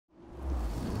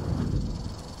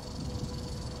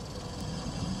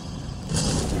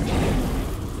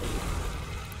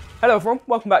Hello everyone,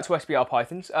 welcome back to SPR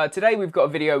Pythons. Today we've got a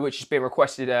video which has been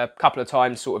requested a couple of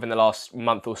times sort of in the last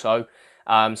month or so.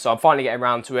 So I'm finally getting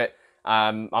around to it.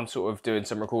 I'm sort of doing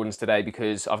some recordings today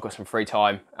because I've got some free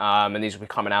time and these will be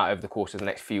coming out over the course of the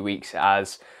next few weeks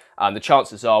as the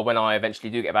chances are when I eventually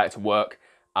do get back to work,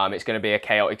 it's going to be a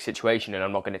chaotic situation and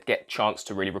I'm not going to get a chance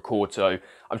to really record. So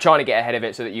I'm trying to get ahead of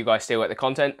it so that you guys still get the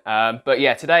content. But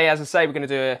yeah, today, as I say, we're going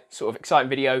to do a sort of exciting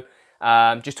video.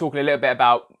 Just talking a little bit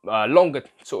about longer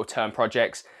sort of term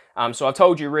projects. So I've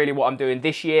told you really what I'm doing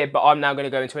this year, but I'm now going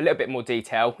to go into a little bit more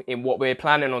detail in what we're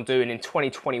planning on doing in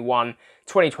 2021,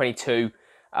 2022,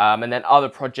 and then other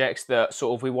projects that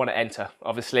sort of we want to enter.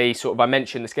 Obviously, sort of I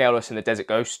mentioned the Scaleless and the Desert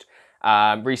Ghost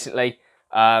recently,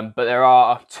 but there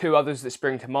are two others that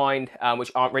spring to mind,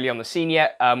 which aren't really on the scene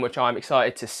yet, which I'm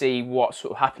excited to see what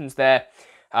sort of happens there.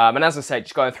 And as I said,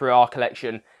 just going through our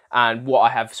collection and what I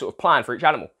have sort of planned for each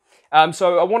animal.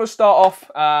 So I want to start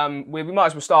off, we might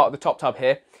as well start at the top tub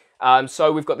here.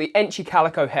 So we've got the Enchy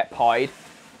Calico Het Pied,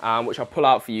 which I'll pull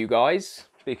out for you guys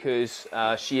because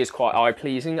she is quite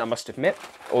eye-pleasing, I must admit.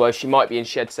 Although she might be in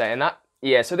shed saying that.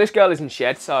 Yeah, so this girl is in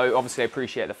shed, so obviously I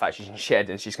appreciate the fact she's in shed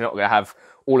and she's not going to have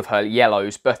all of her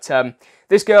yellows. But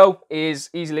this girl is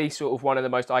easily sort of one of the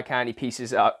most eye-candy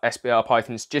pieces at SPR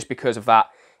Pythons just because of that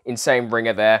insane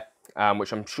ringer there,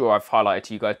 which I'm sure I've highlighted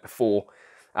to you guys before.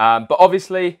 But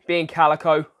obviously, being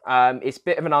Calico, it's a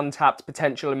bit of an untapped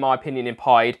potential, in my opinion, in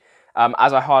Pied,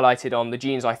 as I highlighted on the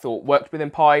genes I thought worked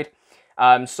within Pied.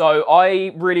 So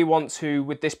I really want to,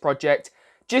 with this project,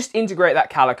 just integrate that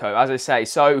Calico, as I say.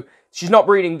 So she's not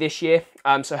breeding this year,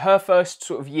 so her first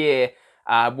sort of year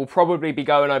will probably be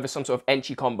going over some sort of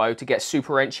Enchy combo to get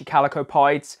super Enchy Calico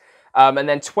Pieds. And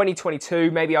then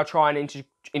 2022, maybe I'll try and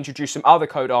introduce some other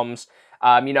codoms.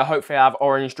 You know, hopefully I have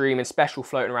Orange Dream and Special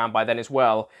floating around by then as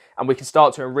well, and we can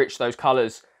start to enrich those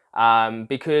colours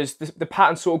because the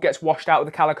pattern sort of gets washed out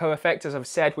with the Calico effect, as I've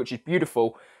said, which is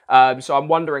beautiful. So I'm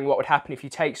wondering what would happen if you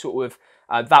take sort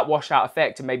of that washed out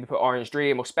effect and maybe put Orange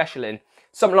Dream or Special in,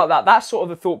 something like that. That's sort of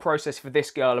the thought process for this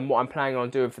girl and what I'm planning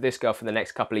on doing for this girl for the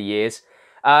next couple of years.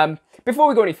 Before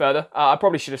we go any further, I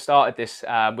probably should have started this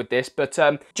with this, but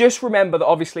just remember that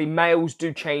obviously males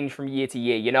do change from year to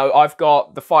year. You know, I've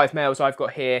got the 5 males I've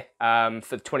got here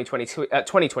for the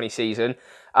 2020 season,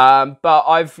 but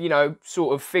I've, you know,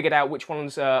 sort of figured out which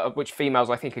ones, which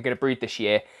females I think are going to breed this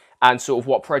year and sort of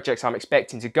what projects I'm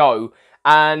expecting to go,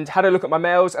 and had a look at my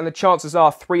males, and the chances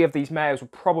are 3 of these males will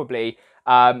probably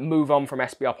move on from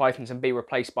SPR Pythons and be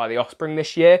replaced by the offspring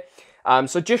this year.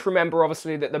 So just remember,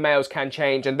 obviously, that the males can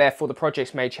change and therefore the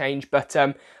projects may change, but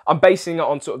I'm basing it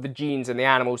on sort of the genes and the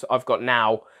animals that I've got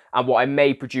now and what I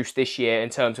may produce this year in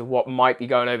terms of what might be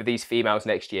going over these females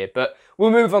next year. But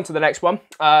we'll move on to the next one,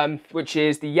 which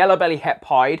is the Yellow Belly Het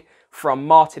Pied from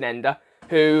Martin Ender,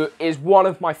 who is one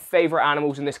of my favourite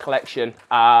animals in this collection,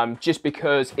 just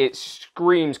because it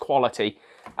screams quality,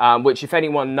 which if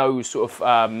anyone knows sort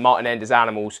of Martin Ender's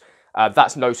animals,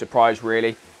 that's no surprise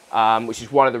really. Which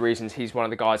is one of the reasons he's one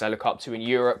of the guys I look up to in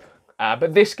Europe.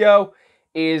 But this girl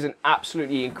is an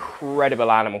absolutely incredible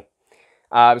animal.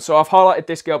 So I've highlighted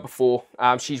this girl before.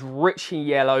 She's rich in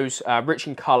yellows, rich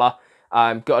in colour,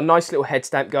 got a nice little head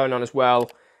stamp going on as well.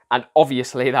 And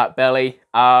obviously that belly,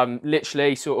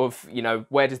 literally sort of, you know,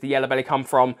 where does the yellow belly come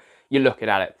from? You're looking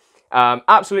at it.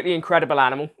 Absolutely incredible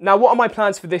animal. Now, what are my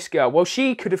plans for this girl? Well,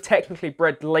 she could have technically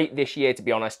bred late this year, to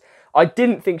be honest. I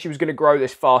didn't think she was going to grow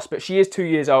this fast, but she is 2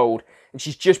 years old, and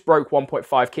she's just broke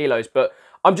 1.5 kilos. But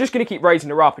I'm just going to keep raising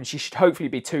her up, and she should hopefully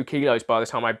be 2 kilos by the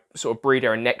time I sort of breed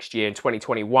her in next year, in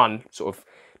 2021. Sort of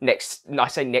next, I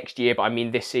say next year, but I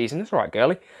mean this season. That's all right,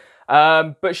 girlie.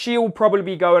 But she'll probably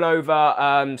be going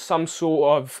over some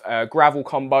sort of gravel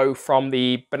combo from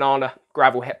the Banana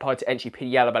Gravel Het Pied to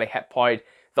Enchy Yellow Belly Het Pied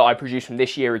that I produced from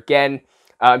this year again,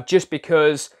 just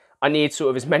because I need sort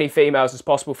of as many females as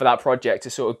possible for that project to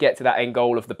sort of get to that end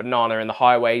goal of the banana and the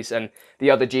highways and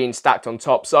the other genes stacked on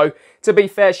top. So to be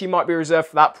fair, she might be reserved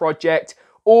for that project,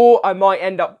 or I might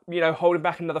end up, you know, holding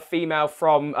back another female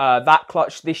from that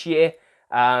clutch this year,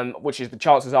 which is the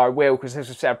chances are I will, because as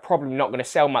I said, I'm probably not going to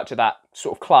sell much of that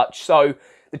sort of clutch. So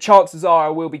the chances are I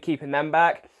will be keeping them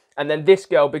back. And then this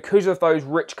girl, because of those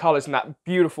rich colours and that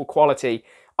beautiful quality,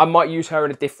 I might use her in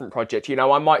a different project. You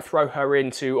know, I might throw her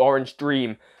into Orange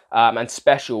Dream and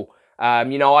Special.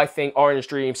 You know, I think Orange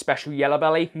Dream, Special, Yellow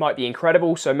Belly might be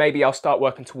incredible, so maybe I'll start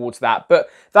working towards that. But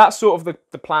that's sort of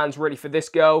the plans really for this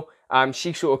girl.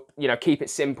 She sort of, you know, keep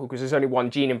it simple because there's only one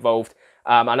gene involved.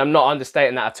 And I'm not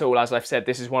understating that at all. As I've said,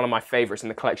 this is one of my favourites in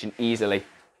the collection easily.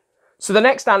 So the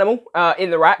next animal in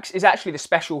the racks is actually the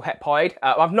Special Het Pied.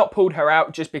 I've not pulled her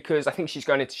out just because I think she's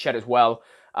going into shed as well.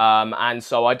 And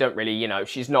so I don't really, you know,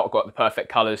 she's not got the perfect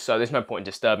colours, so there's no point in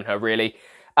disturbing her really.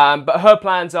 But her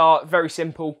plans are very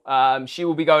simple. She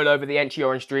will be going over the Entry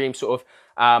Orange Dream, sort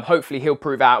of, hopefully he'll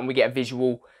prove out and we get a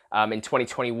visual in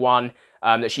 2021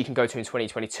 that she can go to in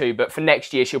 2022. But for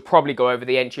next year, she'll probably go over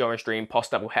the Entry Orange Dream,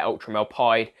 Post Double Het Ultra Male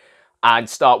Pied, and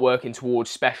start working towards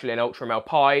Special and Ultra Male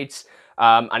Pieds,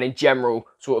 and in general,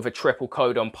 sort of a triple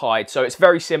codon pied. So it's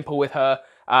very simple with her.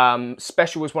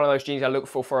 Special was one of those genes I looked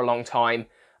for a long time,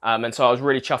 and so I was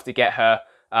really chuffed to get her.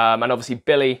 And obviously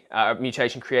Billy,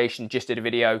 Mutation Creation, just did a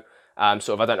video, sort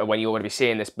of, I don't know when you're going to be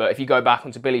seeing this, but if you go back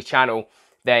onto Billy's channel,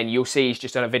 then you'll see he's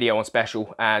just done a video on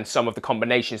Special and some of the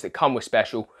combinations that come with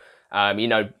Special, you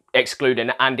know, excluding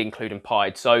and including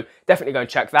pied. So definitely go and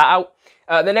check that out.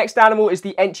 The next animal is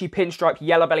the Entry Pinstripe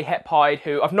Yellow Belly Het Pied,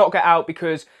 who I've not got out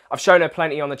because I've shown her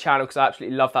plenty on the channel because I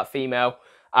absolutely love that female.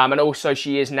 And also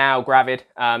she is now gravid,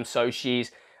 so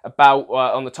she's about,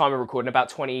 on the time of recording, about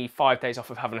 25 days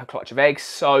off of having a clutch of eggs.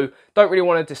 So don't really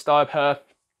want to disturb her.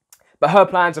 But her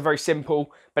plans are very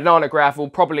simple. Banana gravel,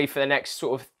 probably for the next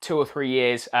sort of 2 or 3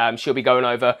 years. She'll be going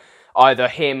over either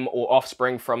him or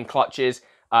offspring from clutches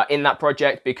in that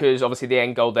project, because obviously the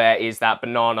end goal there is that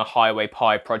Banana Highway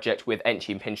Pie project with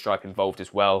Entry and Pinstripe involved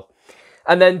as well.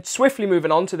 And then swiftly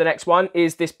moving on to the next one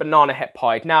is this Banana Het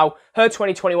Pied. Now, her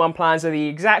 2021 plans are the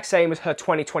exact same as her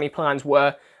 2020 plans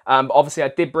were. But obviously I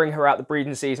did bring her out the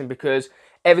breeding season because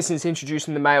ever since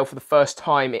introducing the male for the first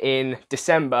time in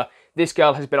December, this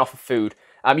girl has been off of food.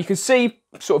 You can see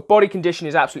sort of body condition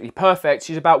is absolutely perfect.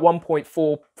 She's about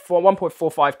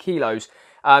 1.45 kilos.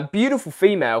 Beautiful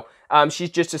female.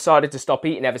 She's just decided to stop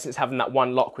eating ever since having that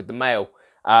one lock with the male.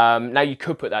 Now you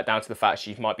could put that down to the fact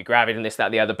she might be gravid and this,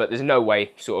 that, the other, but there's no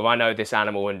way, sort of, I know this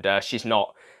animal and she's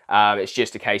not. It's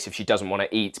just a case if she doesn't want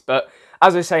to eat. But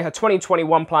as I say, her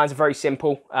 2021 plans are very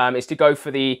simple. It's to go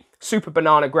for the Super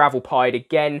Banana Gravel Pied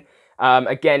again.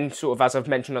 Again, sort of as I've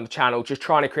mentioned on the channel, just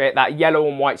trying to create that yellow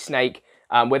and white snake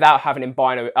without having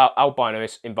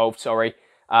albinos involved, sorry.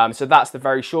 So that's the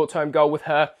very short-term goal with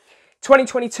her.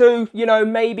 2022, you know,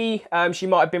 maybe she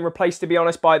might have been replaced, to be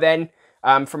honest, by then.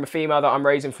 From a female that I'm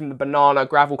raising from the Banana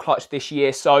Gravel Clutch this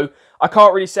year. So I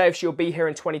can't really say if she'll be here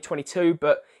in 2022,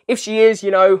 but if she is,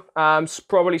 you know,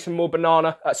 probably some more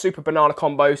Super Banana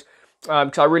combos,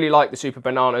 because I really like the Super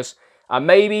Bananas.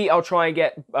 Maybe I'll try and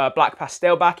get Black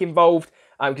Pastel back involved,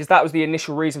 because that was the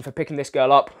initial reason for picking this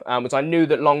girl up, was I knew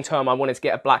that long term I wanted to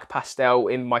get a Black Pastel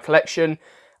in my collection.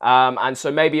 And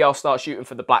so maybe I'll start shooting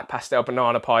for the Black Pastel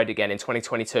Banana Pied again in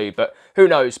 2022, but who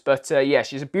knows. But yeah,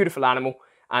 she's a beautiful animal.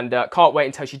 And can't wait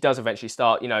until she does eventually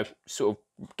start, you know, sort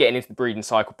of getting into the breeding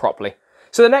cycle properly.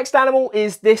 So the next animal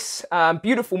is this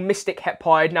beautiful Mystic Het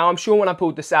Pied. Now, I'm sure when I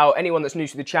pulled this out, anyone that's new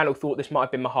to the channel thought this might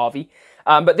have been Mojave.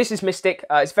 But this is Mystic.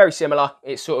 It's very similar.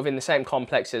 It's sort of in the same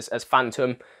complex as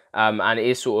Phantom. And it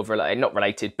is sort of not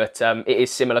related, but it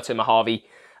is similar to Mojave.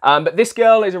 But this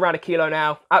girl is around 1 kilo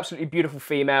now. Absolutely beautiful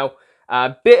female.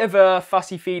 Bit of a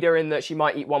fussy feeder in that she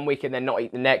might eat 1 week and then not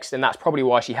eat the next. And that's probably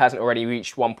why she hasn't already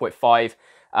reached 1.5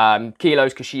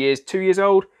 kilos, because she is 2 years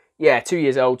old. Yeah, 2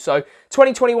 years old. So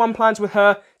 2021 plans with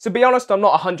her. To be honest, I'm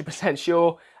not 100%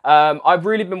 sure. I've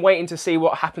really been waiting to see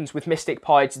what happens with Mystic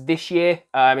Pieds this year,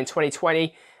 in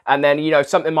 2020. And then, you know,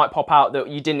 something might pop out that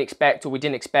you didn't expect or we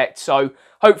didn't expect. So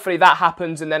hopefully that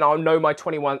happens, and then I'll know my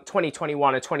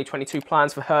 2021 and 2022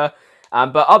 plans for her.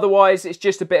 But otherwise, it's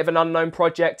just a bit of an unknown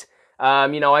project.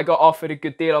 You know, I got offered a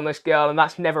good deal on this girl, and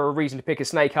that's never a reason to pick a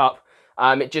snake up.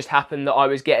 It just happened that I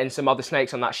was getting some other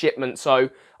snakes on that shipment,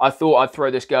 so I thought I'd throw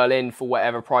this girl in for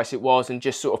whatever price it was and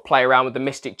just sort of play around with the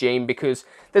Mystic gene, because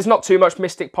there's not too much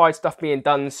Mystic Pied stuff being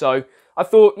done, so I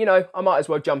thought, you know, I might as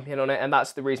well jump in on it, and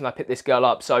that's the reason I picked this girl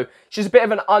up. So she's a bit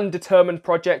of an undetermined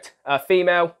project,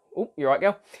 female. Oh, you're right,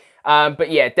 girl.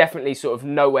 But yeah, definitely sort of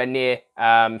nowhere near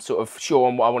sort of sure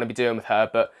on what I want to be doing with her,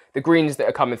 but the greens that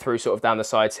are coming through sort of down the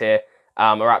sides here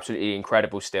are absolutely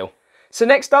incredible still. So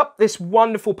next up, this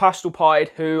wonderful Pastel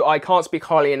Pied, who I can't speak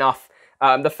highly enough.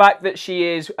 The fact that she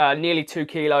is nearly 2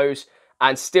 kilos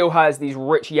and still has these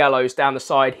rich yellows down the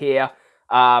side here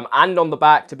and on the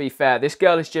back, to be fair. This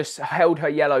girl has just held her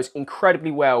yellows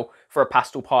incredibly well for a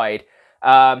Pastel Pied.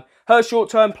 Her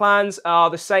short-term plans are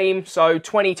the same. So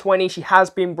 2020, she has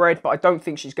been bred, but I don't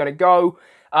think she's going to go.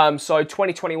 So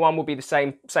 2021 will be the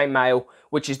same male,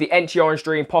 which is the Entry Orange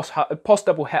Dream Post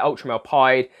Double Het Ultra Male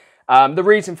Pied. The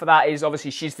reason for that is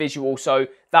obviously she's visual, so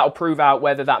that'll prove out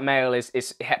whether that male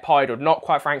is Het Pied or not,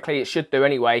 quite frankly. It should do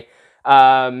anyway.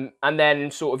 And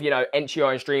then sort of, you know, Entry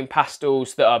Orange Dream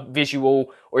pastels that are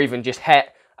visual or even just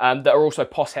Het, that are also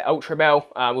Post Het Ultra Male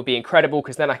would be incredible,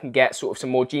 because then I can get sort of some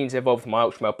more genes involved in my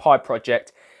Ultra Male Pied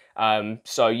project.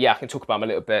 So yeah, I can talk about them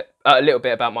a little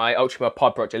bit about my ultra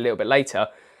pied project a little bit later.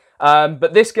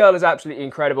 But this girl is absolutely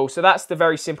incredible. So that's the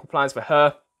very simple plans for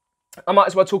her. I might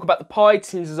as well talk about the pied,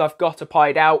 since as I've got a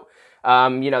pied out.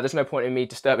 You know, there's no point in me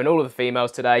disturbing all of the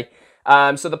females today.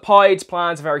 So the pied's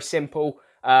plans are very simple.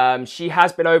 She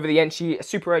has been over the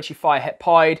Super Entry Fire Het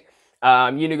pied.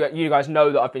 You guys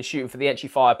know that I've been shooting for the Entry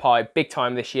Fire pied big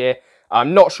time this year.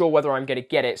 I'm not sure whether I'm going to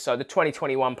get it, so the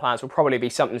 2021 plans will probably be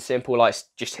something simple, like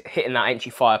just hitting that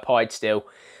Entry Fire pied still.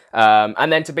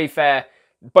 And then, to be fair,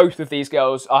 both of these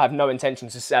girls I have no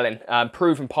intentions of selling.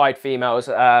 Proven pied females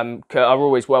are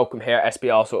always welcome here at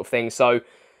SPR sort of thing. So,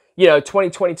 you know,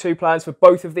 2022 plans for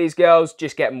both of these girls,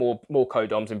 just get more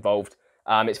co-doms involved.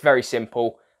 It's very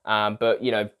simple, but,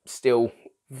 you know, still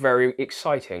very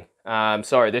exciting.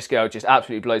 Sorry, this girl just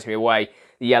absolutely blows me away.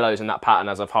 The yellows and that pattern,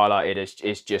 as I've highlighted,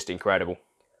 is just incredible.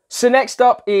 So next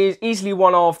up is easily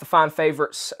one of the fan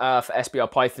favourites for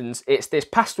SPR Pythons. It's this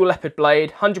Pastel Leopard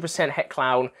Blade, 100% Het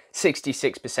Clown,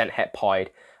 66% Het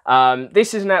Pied.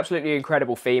 This is an absolutely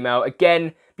incredible female.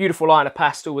 Again, beautiful line of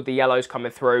pastel with the yellows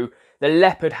coming through. The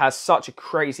leopard has such a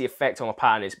crazy effect on the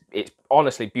pattern. It's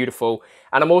honestly beautiful.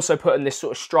 And I'm also putting this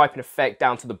sort of striping effect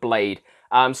down to the blade.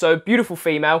 So beautiful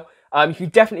female. You can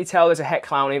definitely tell there's a Het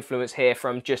Clown influence here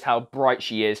from just how bright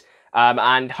she is.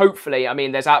 And hopefully, I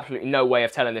mean, there's absolutely no way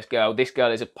of telling this girl. This girl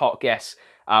is a pot guess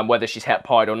whether she's Het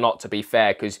Pied or not, to be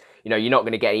fair, because, you know, you're not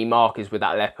going to get any markers with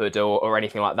that leopard or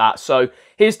anything like that. So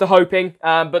here's the hoping.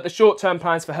 But the short-term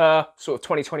plans for her, sort of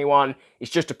 2021, is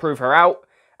just to prove her out.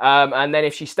 And then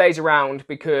if she stays around,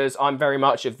 because I'm very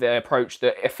much of the approach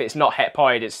that if it's not Het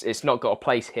Pied, it's not got a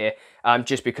place here,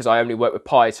 just because I only work with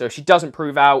pied. So if she doesn't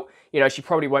prove out, you know, she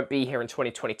probably won't be here in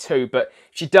 2022. But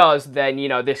if she does, then, you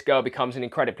know, this girl becomes an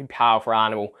incredibly powerful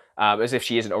animal, as if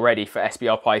she isn't already for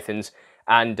SPR Pythons.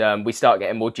 And we start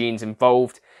getting more genes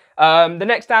involved. The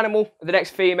next animal, the next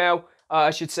female,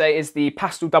 I should say, is the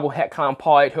Pastel Double Het Clown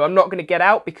Pied, who I'm not going to get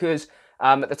out because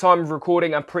at the time of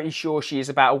recording, I'm pretty sure she is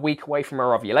about a week away from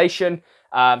her ovulation.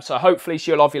 So hopefully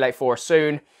she'll ovulate for us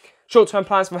soon. Short-term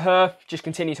plans for her, just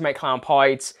continue to make clown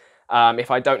pieds if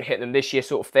I don't hit them this year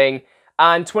sort of thing.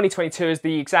 And 2022 is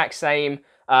the exact same.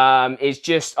 Is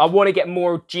just, I want to get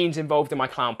more genes involved in my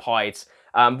clown pieds.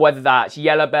 Whether that's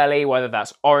Yellow Belly, whether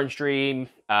that's Orange Dream,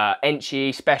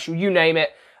 Enchi, Special, you name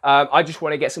it. I just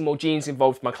want to get some more genes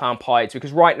involved in my clown pieds,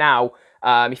 because right now,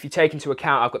 if you take into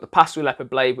account, I've got the Pastel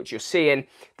Leopard Blade, which you're seeing,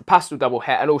 the Pastel Double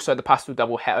Het, and also the Pastel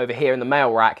Double Het over here in the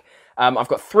male rack. I've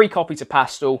got 3 copies of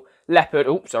Pastel, Leopard,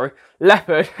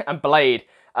 Leopard and Blade.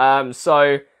 I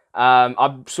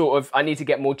need to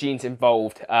get more genes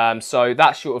involved. So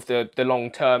that's sort of the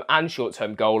long-term and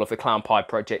short-term goal of the Clown Pied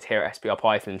project here at SPR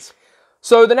Pythons.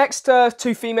 So the next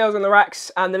 2 females in the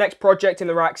racks and the next project in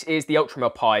the racks is the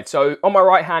Ultramale Pied. So on my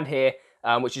right hand here,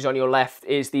 which is on your left,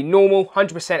 is the normal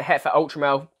 100% Het for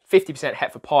Ultramale, 50%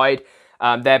 Het for Pied.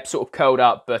 They're sort of curled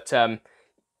up, but I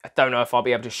don't know if I'll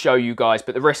be able to show you guys,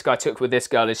 but the risk I took with this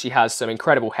girl is she has some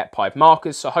incredible Het Pied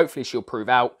markers, so hopefully she'll prove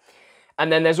out.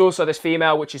 And then there's also this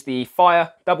female, which is the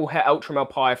Fire Double Het Ultramale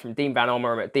Pied from Dean Van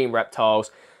Omer at Dean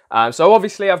Reptiles. So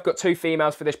obviously I've got 2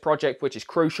 females for this project, which is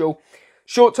crucial.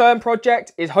 Short-term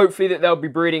project is hopefully that they'll be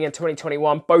breeding in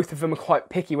 2021. Both of them are quite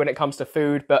picky when it comes to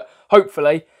food, but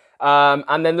hopefully.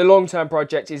 And then the long-term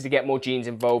project is to get more genes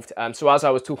involved. So as I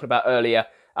was talking about earlier,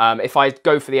 if I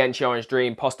go for the Enchi Orange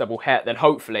Dream, Post Double Het, then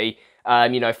hopefully,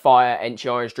 you know, Fire,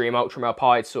 Enchi Orange Dream, Ultramale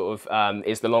Pied sort of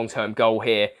is the long-term goal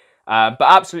here. But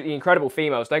absolutely incredible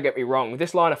females, don't get me wrong.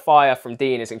 This line of Fire from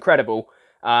Dean is incredible.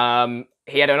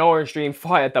 He had an Orange Dream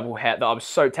Fire Double Het that I was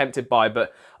so tempted by,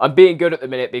 but I'm being good at the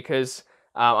minute because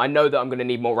I know that I'm going to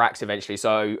need more racks eventually,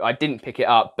 so I didn't pick it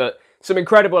up. But some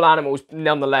incredible animals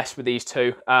nonetheless with these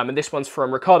 2. And this one's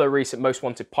from Ricardo Reese at Most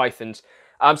Wanted Pythons.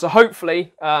 So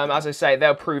hopefully, as I say,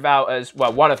 they'll prove out as,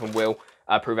 well, one of them will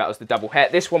prove out as the Double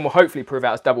Het. This one will hopefully prove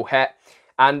out as Double Het.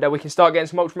 And we can start getting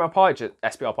some Ultramale Pieds at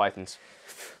SPR Pythons.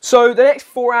 So the next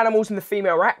 4 animals in the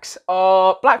female racks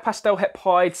are Black Pastel Het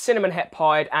Pied, Cinnamon Het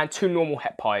Pied, and 2 normal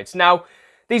Het Pieds. Now,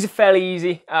 these are fairly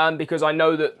easy because I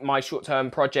know that my short-term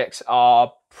projects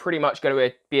are pretty much going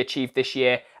to be achieved this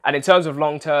year. And in terms of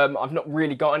long-term, I've not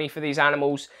really got any for these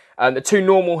animals. The 2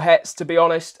 normal hets, to be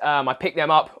honest, I picked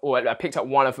them up, or I picked up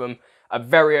one of them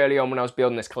very early on when I was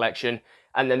building this collection.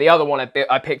 And then the other one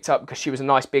I picked up because she was a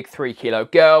nice big 3-kilo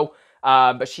girl.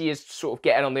 But she is sort of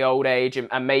getting on the old age,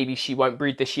 and maybe she won't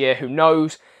breed this year, who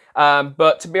knows.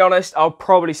 But to be honest, I'll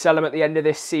probably sell them at the end of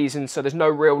this season, so there's no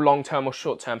real long-term or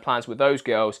short-term plans with those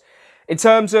girls. In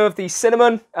terms of the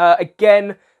Cinnamon,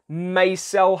 again, may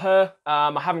sell her.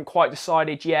 I haven't quite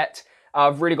decided yet.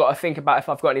 I've really got to think about if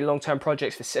I've got any long-term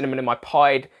projects for cinnamon in my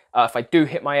pied. If I do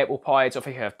hit my 8-wall pieds, or if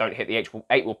I don't hit the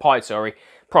 8-wall pied, sorry,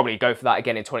 probably go for that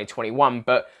again in 2021.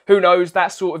 But who knows?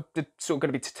 That's sort of going to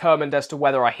be determined as to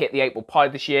whether I hit the 8-wall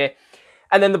pied this year.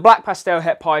 And then the black pastel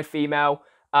het pied female,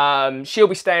 she'll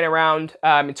be staying around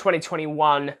in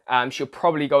 2021. She'll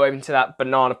probably go over into that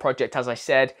banana project, as I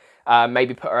said.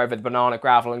 Maybe put her over the banana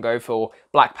gravel and go for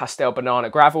black pastel banana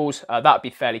gravels. That would be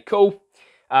fairly cool.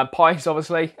 Pies,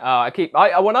 obviously.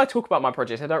 When I talk about my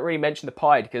projects, I don't really mention the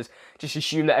pied because just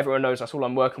assume that everyone knows that's all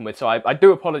I'm working with. So I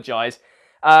do apologise.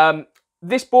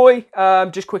 This boy,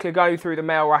 just quickly going through the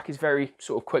male rack is very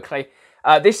sort of quickly.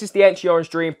 This is the Entry Orange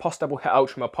Dream Post Double Het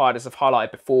Ultra pied, as I've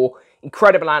highlighted before.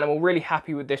 Incredible animal. Really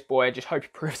happy with this boy. I just hope he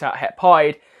proves out het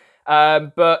pied.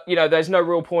 But, you know, there's no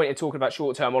real point in talking about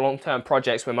short-term or long-term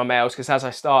projects with my males because as I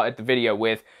started the video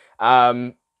with,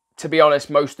 to be honest,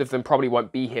 most of them probably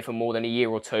won't be here for more than a year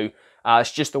or two.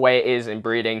 It's just the way it is in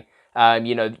breeding.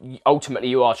 You know, ultimately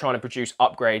you are trying to produce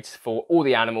upgrades for all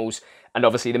the animals, and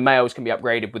obviously the males can be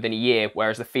upgraded within a year,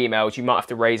 whereas the females, you might have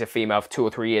to raise a female for 2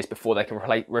 or 3 years before they can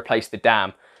replace the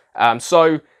dam.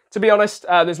 So, to be honest,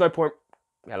 there's no point,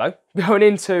 going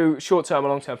into short-term or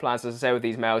long-term plans, as I say, with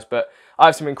these males, but I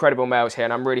have some incredible males here,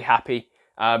 and I'm really happy,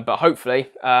 but hopefully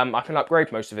I can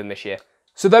upgrade most of them this year.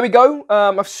 So there we go.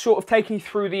 I've sort of taken you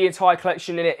through the entire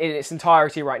collection in its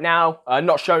entirety right now.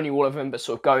 Not showing you all of them, but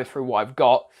sort of going through what I've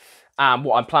got and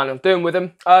what I'm planning on doing with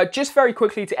them. Just very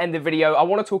quickly to end the video, I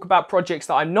want to talk about projects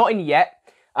that I'm not in yet,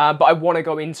 but I want to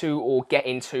go into or get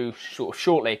into sort of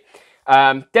shortly.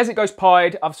 Desert Ghost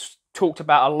Pied, I've talked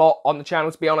about a lot on the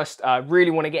channel, to be honest. I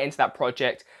really want to get into that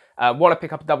project. Want to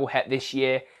pick up a double het this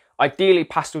year. Ideally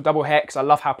pastel double het, because I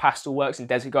love how pastel works in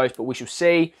Desert Ghost, but we shall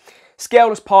see.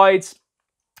 Scaleless Pieds.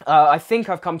 I think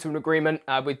I've come to an agreement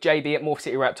with JB at Morph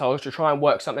City Reptiles to try and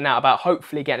work something out about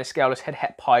hopefully getting a scaleless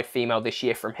het pied female this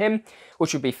year from him,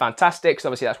 which would be fantastic, because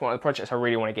obviously that's one of the projects I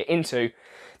really want to get into.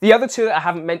 The other two that I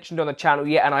haven't mentioned on the channel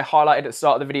yet, and I highlighted at the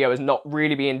start of the video as not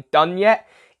really being done yet,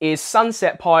 is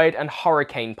Sunset Pied and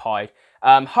Hurricane Pied.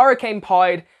 Hurricane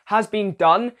Pied has been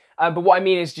done, but what I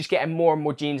mean is just getting more and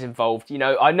more genes involved. You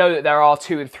know, I know that there are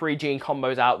 2 and 3 gene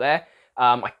combos out there.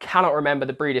 I cannot remember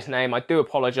the breeder's name, I do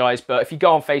apologise, but if you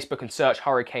go on Facebook and search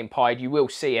Hurricane Pied, you will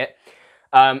see it.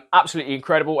 Absolutely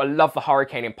incredible. I love the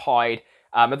Hurricane and Pied,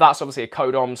 but that's obviously a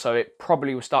codom, so it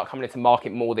probably will start coming into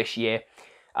market more this year,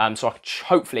 so I can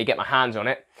hopefully get my hands on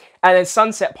it. And then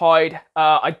Sunset Pied,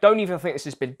 I don't even think this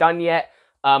has been done yet.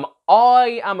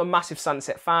 I am a massive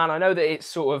Sunset fan. I know that it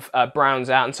sort of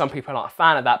browns out and some people aren't a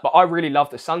fan of that, but I really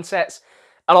love the Sunsets.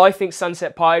 And I think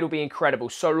Sunset Pied will be incredible,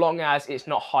 so long as it's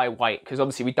not high weight, because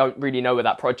obviously we don't really know with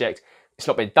that project. It's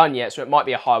not been done yet, so it might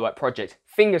be a high weight project.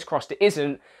 Fingers crossed it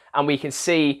isn't, and we can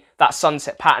see that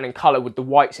sunset pattern and colour with the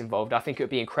whites involved. I think it would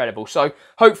be incredible. So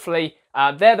hopefully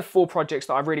they're the 4 projects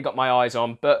that I've really got my eyes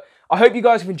on. But I hope you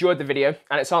guys have enjoyed the video,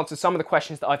 and it's answered some of the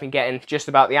questions that I've been getting just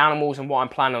about the animals and what I'm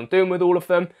planning on doing with all of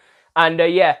them. And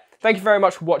yeah, thank you very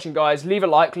much for watching, guys. Leave a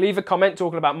like, leave a comment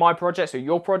talking about my projects or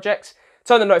your projects.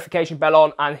 Turn the notification bell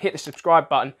on and hit the subscribe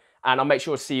button, and I'll make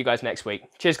sure to see you guys next week.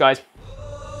 Cheers, guys.